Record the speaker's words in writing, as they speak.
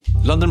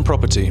London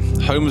Property,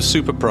 home of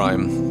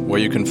Superprime, where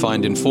you can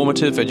find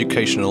informative,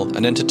 educational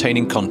and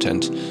entertaining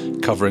content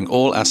covering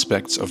all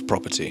aspects of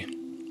property.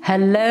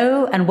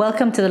 Hello and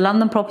welcome to the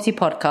London Property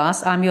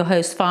Podcast. I'm your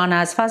host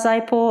Farnaz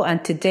Fazaipour,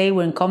 and today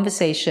we're in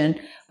conversation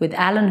with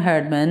Alan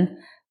Herdman,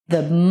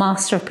 the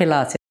master of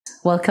Pilates.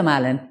 Welcome,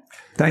 Alan.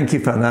 Thank you,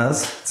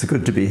 Farnaz. It's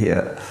good to be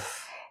here.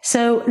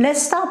 So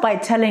let's start by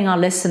telling our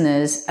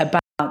listeners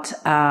about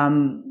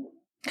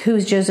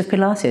who's Joseph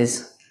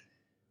Pilates.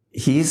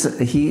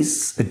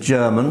 He's a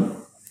German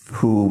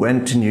who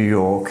went to New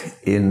York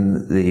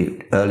in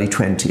the early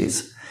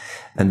 20s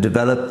and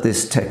developed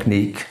this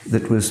technique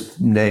that was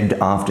named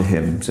after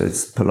him. So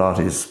it's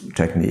Pilates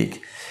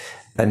technique.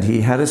 And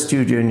he had a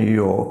studio in New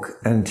York,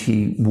 and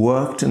he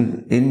worked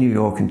in New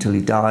York until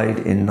he died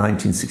in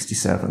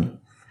 1967.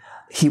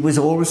 He was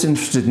always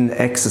interested in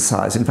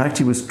exercise. In fact,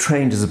 he was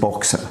trained as a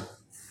boxer.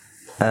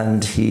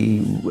 And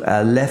he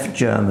left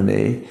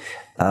Germany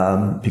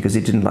because he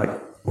didn't like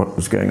what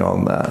was going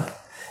on there,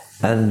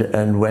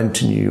 and went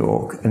to New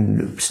York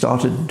and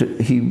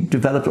he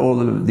developed all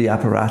of the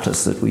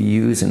apparatus that we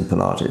use in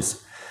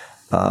Pilates.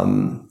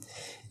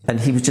 And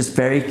he was just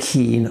very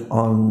keen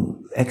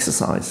on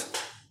exercise.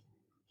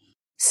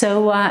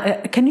 So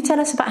can you tell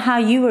us about how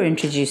you were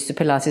introduced to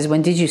Pilates?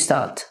 When did you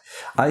start?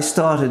 I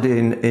started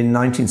in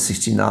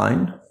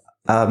 1969.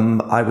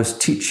 I was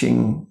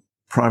teaching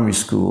primary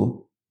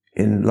school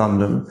in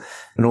London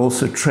and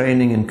also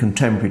training in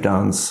contemporary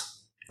dance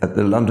at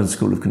the London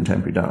School of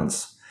Contemporary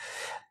Dance.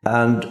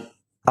 And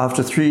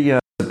after 3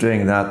 years of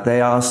doing that,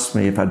 they asked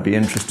me if I'd be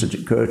interested to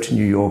go to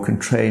New York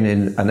and train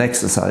in an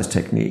exercise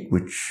technique,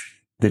 which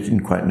they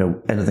didn't quite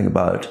know anything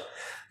about,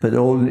 but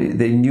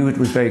they knew it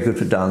was very good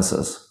for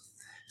dancers.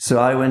 So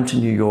I went to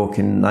New York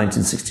in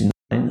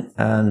 1969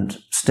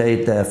 and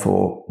stayed there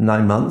for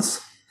 9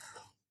 months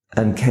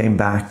and came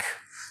back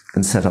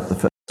and set up the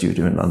first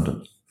studio in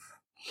London.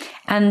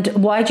 And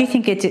why do you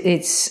think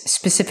it's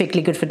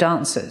specifically good for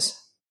dancers?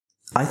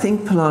 I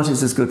think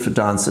Pilates is good for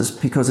dancers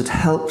because it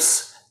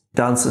helps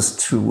dancers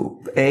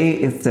to,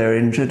 if they're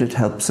injured, it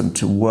helps them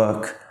to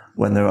work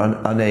when they're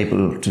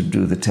unable to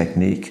do the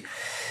technique.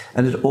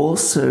 And it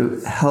also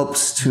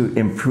helps to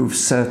improve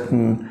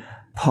certain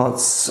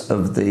parts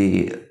of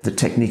the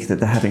technique that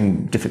they're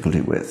having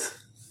difficulty with.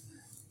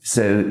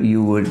 So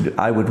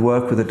I would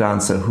work with a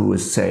dancer who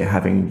was, say,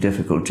 having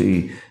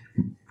difficulty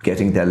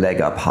getting their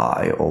leg up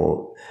high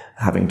or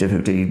having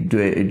difficulty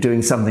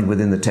doing something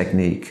within the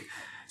technique.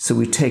 So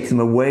we take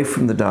them away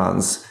from the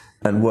dance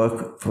and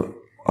work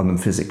on them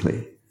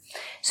physically.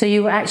 So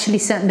you were actually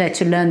sent there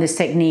to learn this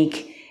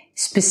technique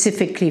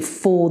specifically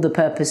for the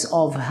purpose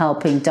of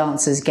helping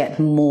dancers get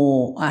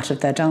more out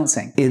of their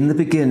dancing? In the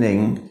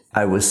beginning,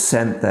 I was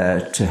sent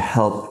there to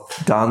help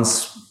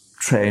dance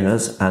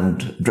trainers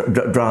and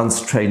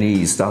dance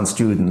trainees, dance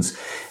students,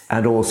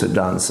 and also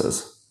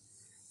dancers.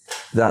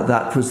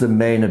 That was the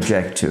main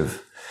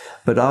objective.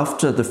 But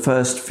after the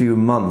first few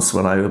months,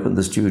 when I opened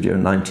the studio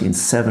in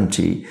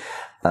 1970,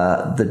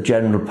 the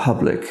general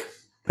public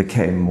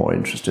became more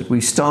interested.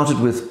 We started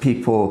with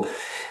people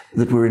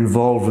that were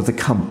involved with the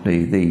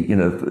company,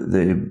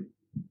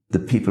 the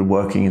people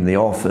working in the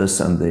office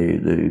and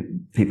the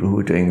people who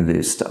were doing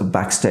the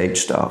backstage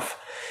stuff.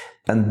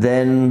 And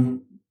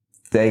then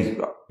they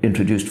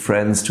introduced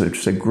friends to it.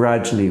 So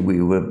gradually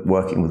we were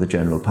working with the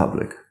general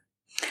public.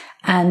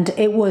 And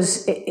it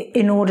was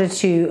in order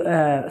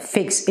to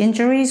fix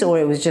injuries, or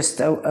it was just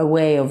a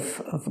way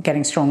of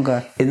getting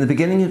stronger? In the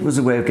beginning, it was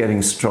a way of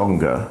getting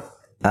stronger.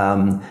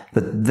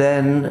 But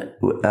then,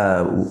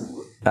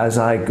 as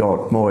I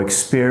got more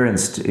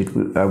experienced,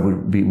 I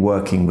would be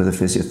working with a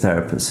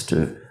physiotherapist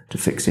to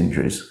fix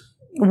injuries.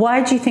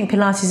 Why do you think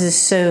Pilates is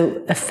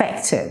so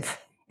effective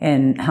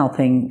in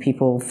helping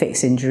people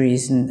fix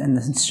injuries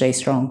and stay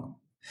strong?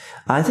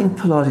 I think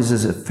Pilates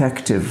is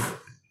effective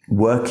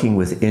working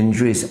with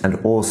injuries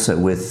and also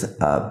with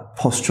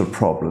postural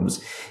problems,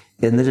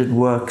 in that it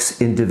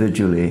works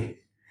individually.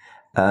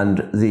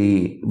 And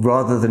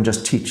rather than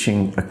just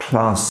teaching a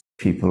class of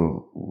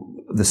people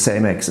the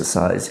same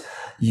exercise,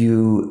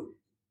 you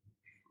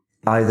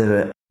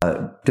either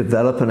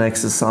develop an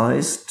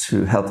exercise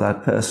to help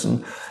that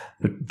person,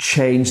 but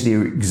change the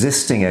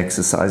existing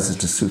exercises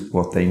to suit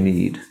what they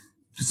need.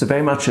 It's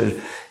very much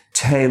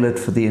tailored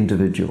for the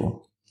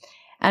individual.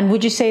 And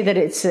would you say that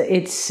it's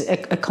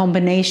a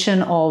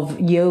combination of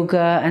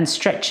yoga and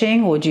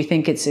stretching, or do you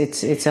think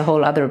it's a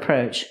whole other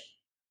approach?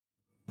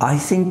 I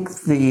think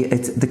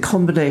the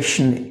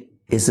combination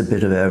is a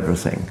bit of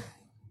everything.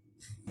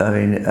 I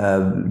mean,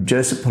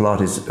 Joseph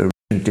Pilates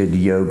originally did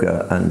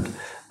yoga and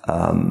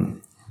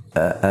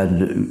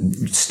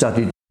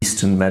studied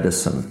Eastern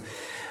medicine.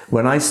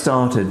 When I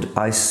started,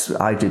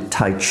 I did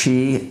Tai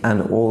Chi,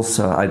 and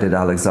also I did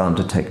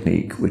Alexander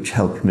technique, which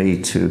helped me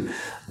to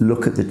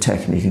look at the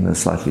technique in a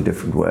slightly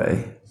different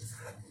way.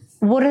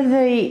 What are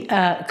the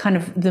kind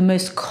of the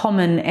most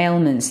common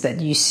ailments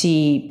that you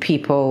see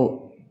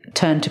people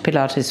turn to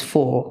Pilates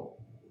for?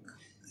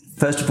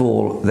 First of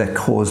all, they're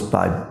caused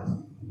by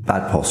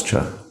bad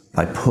posture,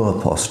 by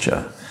poor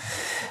posture.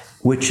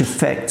 which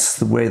affects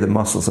the way the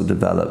muscles are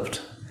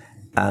developed.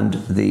 And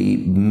the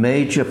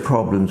major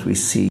problems we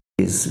see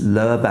is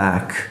lower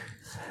back,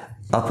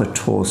 upper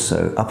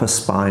torso, upper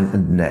spine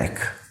and neck,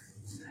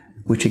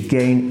 which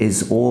again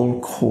is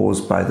all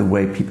caused by the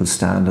way people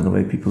stand and the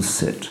way people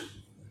sit.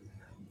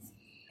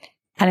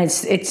 And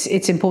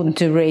it's important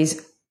to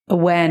raise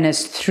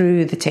awareness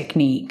through the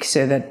technique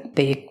so that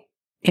they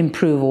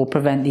improve or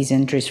prevent these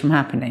injuries from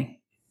happening.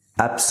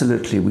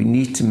 Absolutely. We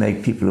need to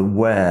make people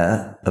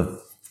aware of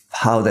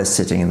how they're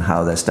sitting and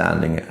how they're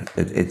standing.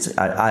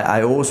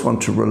 I always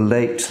want to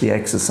relate the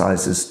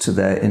exercises to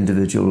their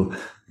individual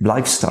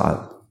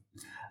lifestyle.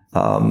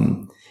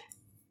 And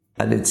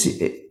it's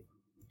in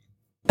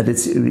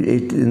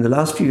the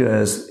last few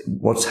years,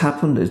 what's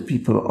happened is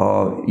people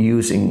are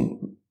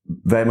using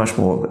very much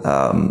more,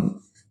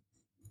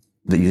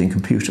 they're using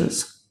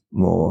computers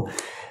more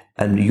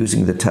and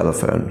using the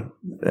telephone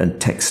and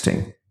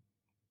texting.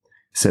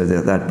 So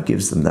that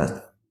gives them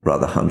that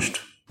rather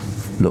hunched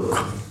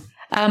look.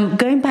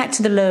 Going back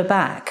to the lower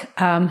back,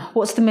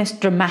 what's the most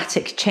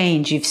dramatic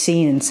change you've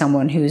seen in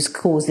someone who's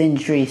caused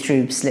injury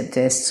through slip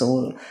discs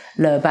or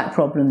lower back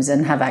problems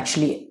and have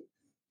actually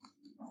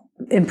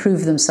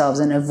improved themselves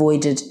and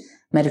avoided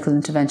medical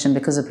intervention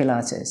because of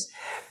Pilates?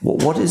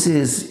 What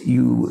is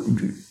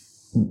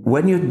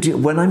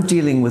when I'm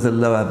dealing with a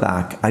lower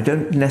back, I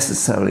don't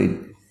necessarily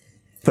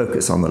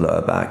focus on the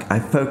lower back. I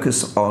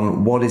focus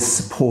on what is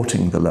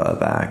supporting the lower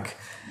back.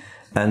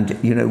 And,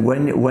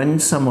 when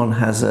someone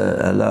has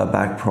a lower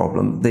back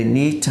problem, they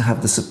need to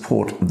have the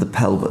support of the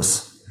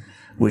pelvis,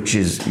 which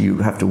is you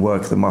have to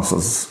work the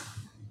muscles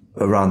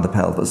around the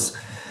pelvis.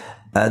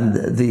 And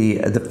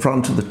the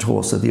front of the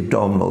torso, the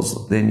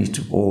abdominals, they need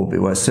to all be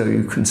worked. So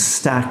you can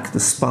stack the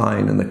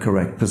spine in the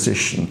correct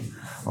position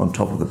on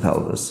top of the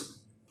pelvis.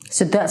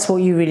 So that's what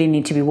you really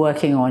need to be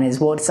working on, is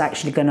what's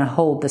actually going to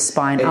hold the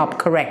spine up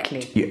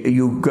correctly.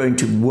 You're going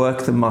to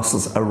work the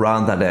muscles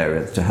around that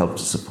area to help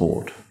to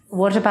support.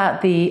 What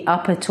about the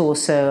upper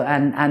torso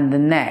and the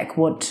neck?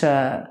 What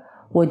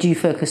do you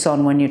focus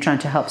on when you're trying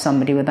to help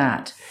somebody with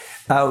that?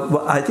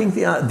 Well, I think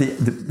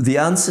the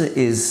answer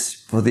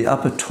is, for the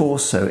upper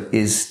torso,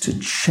 is to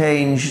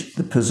change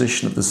the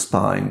position of the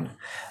spine.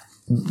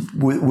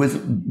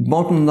 With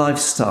modern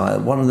lifestyle,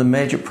 one of the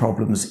major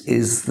problems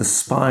is the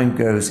spine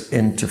goes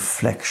into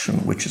flexion,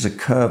 which is a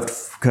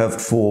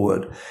curved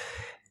forward.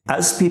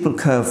 As people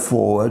curve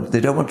forward, they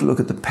don't want to look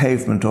at the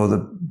pavement or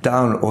the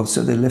down, or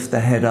so they lift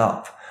their head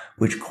up,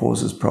 which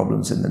causes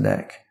problems in the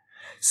neck.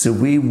 So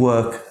we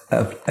work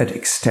at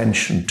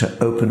extension to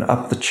open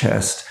up the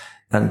chest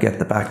and get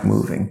the back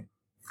moving.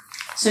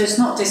 So it's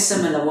not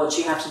dissimilar what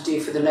you have to do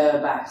for the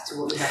lower back to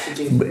what you have to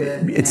do for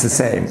the neck. It's the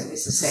same.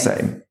 It's the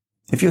same.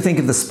 If you think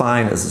of the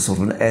spine as a sort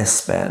of an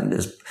S-bend,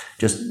 is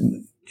just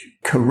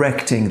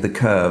correcting the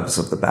curves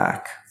of the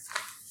back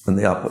and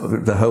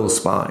the whole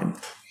spine.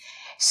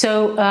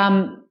 So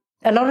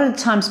a lot of the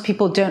times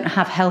people don't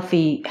have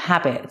healthy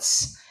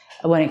habits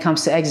when it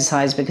comes to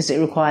exercise because it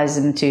requires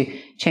them to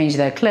change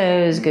their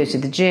clothes, go to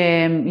the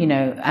gym,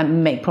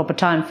 and make proper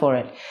time for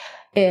it.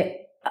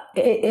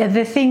 Are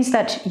there things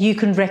that you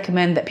can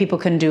recommend that people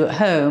can do at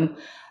home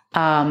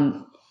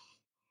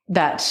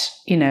that,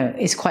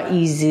 is quite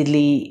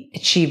easily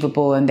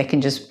achievable and they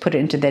can just put it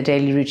into their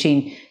daily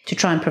routine to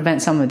try and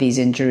prevent some of these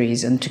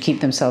injuries and to keep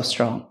themselves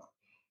strong?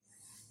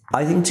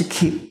 I think to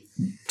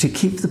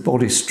keep the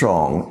body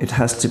strong, it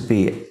has to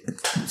be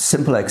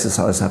simple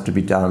exercises have to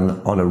be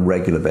done on a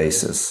regular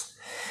basis.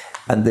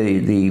 And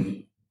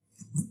the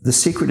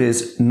secret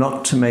is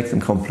not to make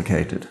them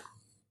complicated.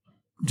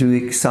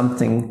 Do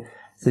something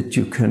that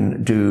you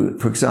can do.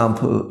 For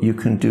example, you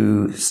can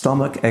do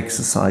stomach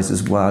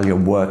exercises while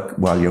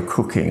you're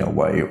cooking, or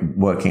while you're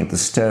working at the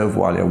stove,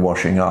 while you're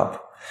washing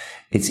up.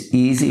 It's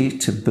easy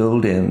to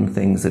build in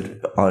things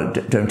that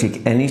don't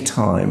take any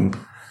time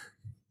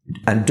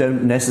and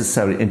don't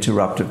necessarily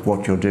interrupt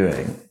what you're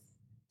doing.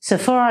 So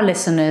for our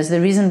listeners, the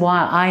reason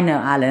why I know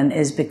Alan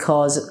is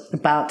because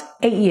about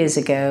 8 years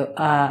ago,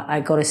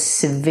 I got a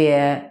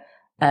severe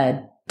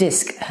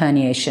disc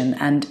herniation,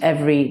 and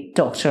every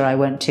doctor I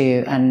went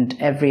to and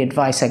every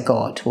advice I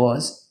got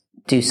was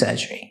do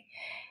surgery.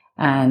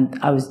 And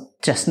I was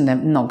just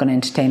not going to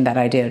entertain that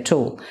idea at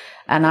all.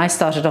 And I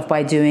started off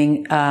by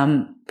doing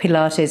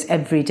Pilates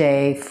every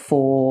day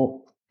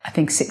for, I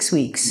think, 6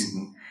 weeks.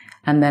 Mm-hmm.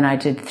 And then I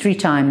did 3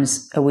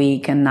 times a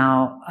week, and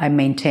now I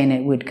maintain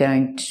it with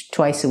going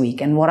twice a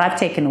week. And what I've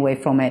taken away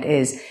from it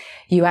is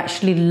you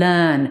actually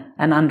learn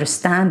an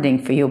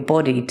understanding for your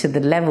body to the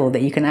level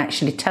that you can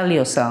actually tell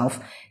yourself,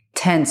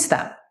 tense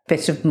that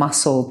bit of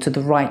muscle to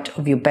the right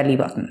of your belly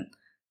button,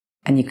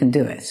 and you can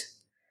do it.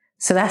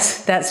 So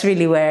that's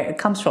really where it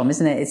comes from,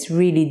 isn't it? It's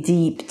really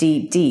deep,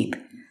 deep, deep.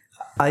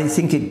 I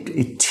think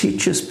it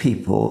teaches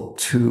people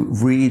to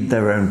read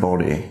their own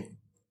body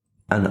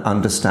and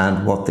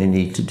understand what they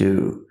need to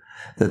do.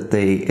 That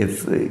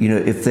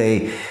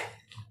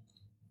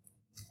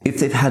if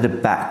they've had a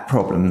back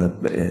problem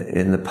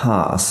in the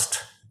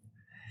past,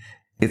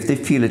 if they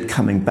feel it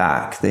coming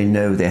back, they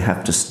know they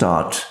have to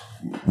start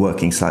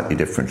working slightly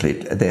differently.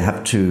 They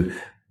have to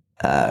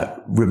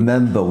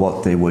remember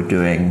what they were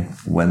doing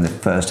when they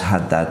first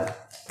had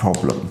that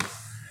problem,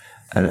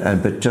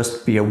 but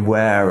just be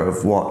aware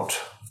of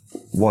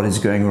what is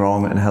going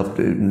wrong and help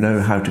to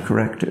know how to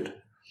correct it.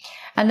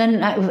 And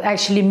then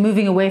actually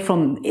moving away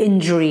from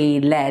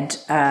injury-led,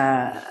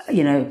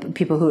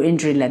 people who are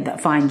injury-led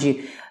that find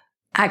you,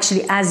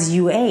 actually as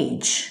you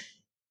age,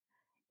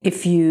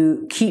 if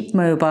you keep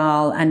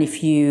mobile and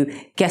if you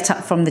get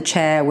up from the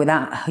chair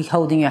without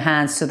holding your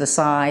hands to the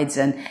sides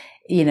and,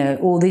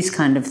 all these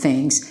kind of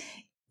things,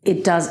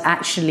 it does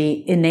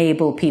actually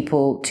enable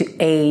people to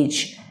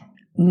age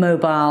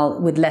mobile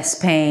with less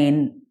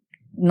pain,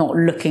 not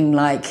looking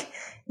like,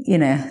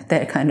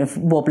 they're kind of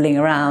wobbling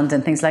around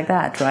and things like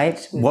that,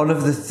 right? One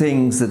of the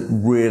things that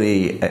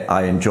really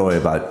I enjoy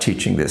about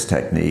teaching this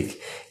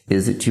technique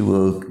is that you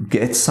will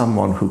get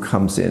someone who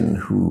comes in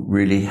who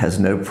really has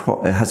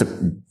has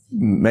a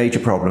major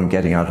problem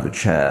getting out of a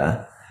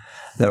chair.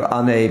 They're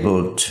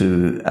unable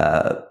to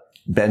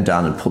bend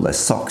down and pull their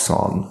socks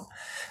on,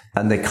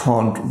 and they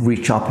can't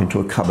reach up into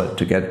a cupboard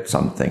to get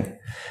something.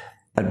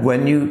 And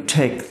when you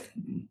take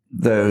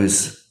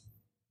those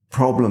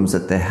problems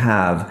that they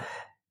have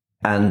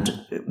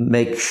and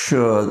make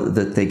sure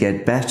that they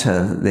get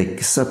better, they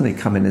suddenly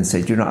come in and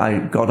say, I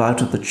got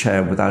out of the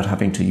chair without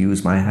having to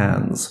use my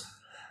hands.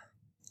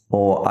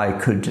 Or I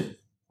could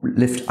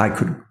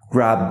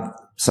grab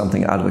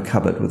something out of a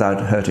cupboard without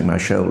hurting my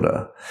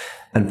shoulder.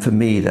 And for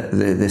me,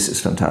 this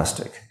is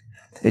fantastic.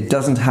 It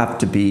doesn't have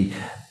to be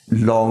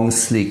long,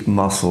 sleek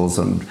muscles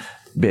and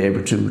be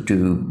able to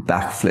do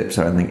backflips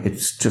or anything.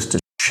 It's just to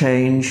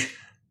change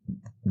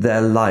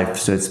their life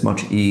so it's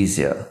much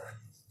easier.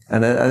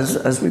 And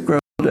as we grow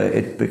older,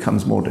 it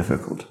becomes more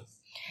difficult.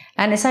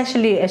 And it's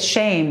actually a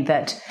shame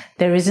that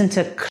there isn't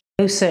a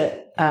closer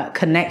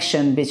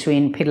connection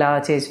between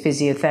Pilates,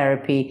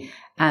 physiotherapy,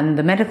 and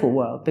the medical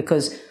world,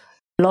 because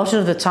a lot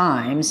of the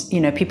times,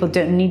 people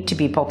don't need to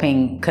be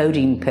popping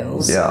codeine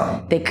pills.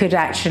 Yeah. They could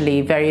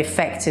actually very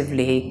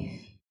effectively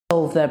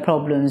solve their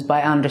problems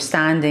by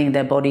understanding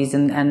their bodies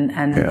and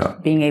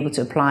being able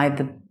to apply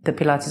the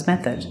Pilates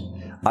method.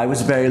 I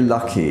was very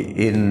lucky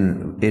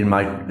in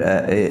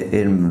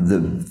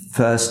the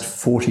first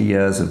 40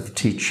 years of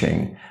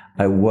teaching.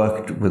 I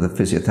worked with a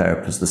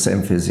physiotherapist, the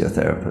same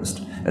physiotherapist,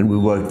 and we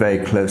worked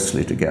very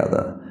closely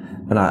together.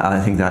 And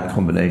I think that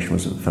combination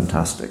was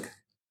fantastic.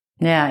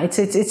 Yeah, it's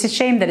a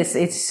shame that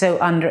it's so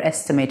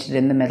underestimated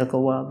in the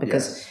medical world,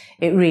 because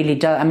it really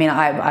does. I mean,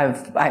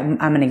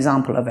 I'm an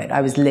example of it.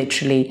 I was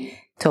literally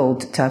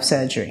told to have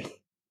surgery,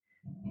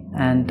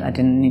 and I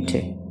didn't need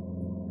to.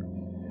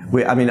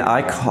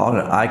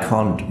 I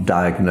can't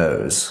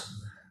diagnose,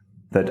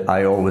 but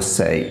I always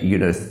say,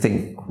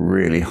 think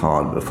really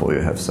hard before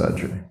you have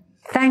surgery.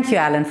 Thank you,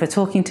 Alan, for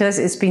talking to us.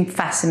 It's been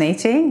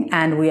fascinating,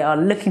 and we are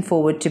looking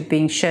forward to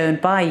being shown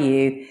by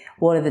you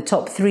what are the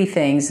top 3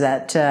 things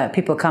that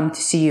people come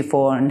to see you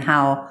for, and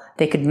how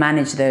they could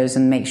manage those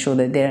and make sure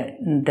that they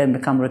don't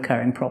become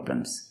recurring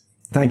problems.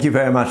 Thank you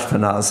very much,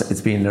 Farnaz.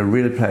 It's been a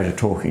real pleasure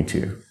talking to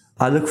you.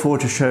 I look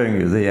forward to showing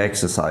you the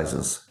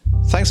exercises.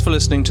 Thanks for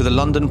listening to the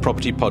London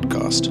Property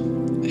Podcast.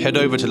 Head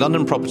over to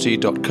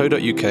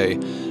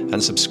londonproperty.co.uk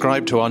and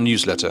subscribe to our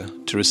newsletter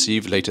to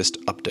receive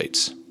latest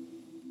updates.